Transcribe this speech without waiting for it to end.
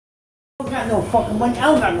got no fucking money. I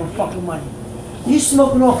don't got no fucking money. You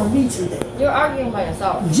smoking off of me today. You're arguing by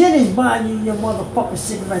yourself. Jen is buying you your motherfucking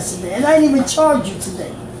cigarettes today. And I didn't even charge you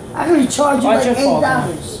today. I could have charged you like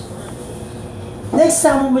 $8. Next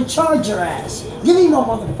time I'm gonna charge your ass. Give me my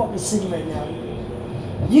motherfucking cigarette now.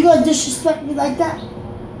 You gonna disrespect me like that?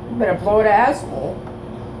 You better blow the asshole.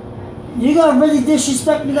 You gonna really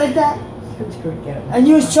disrespect me like that? And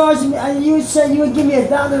you was charging me, and you said you would give me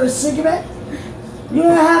 $1 a cigarette? You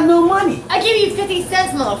don't have no money. I give you 50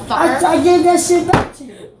 cents, motherfucker. I gave that shit back to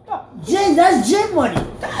you. Jen, that's Jen money.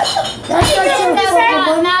 That's not your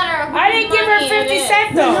fucking money. I didn't give her 50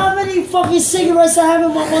 cents though. Look how many fucking cigarettes I have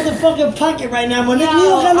in my motherfucking pocket right now, my nigga. You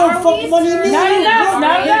don't got no fucking money. Not enough,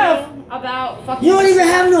 not enough. About fucking. You don't even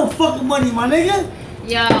have no fucking money, my nigga.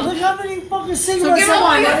 Yo. Look how many fucking So cigarettes give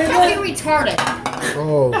I her have. you're fucking retarded.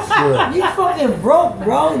 Oh shit. You fucking broke,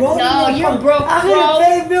 bro. No, you're broke, I could have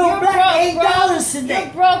paid Bill Black $8 today.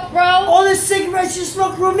 You're broke, bro. All the cigarettes you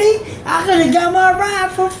smoked with me, I could have got my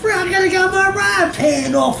ride for free. I could have got my ride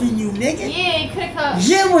paying off of you, nigga. Yeah, you could have come.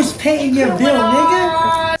 Jim was paying your bill,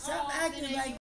 nigga.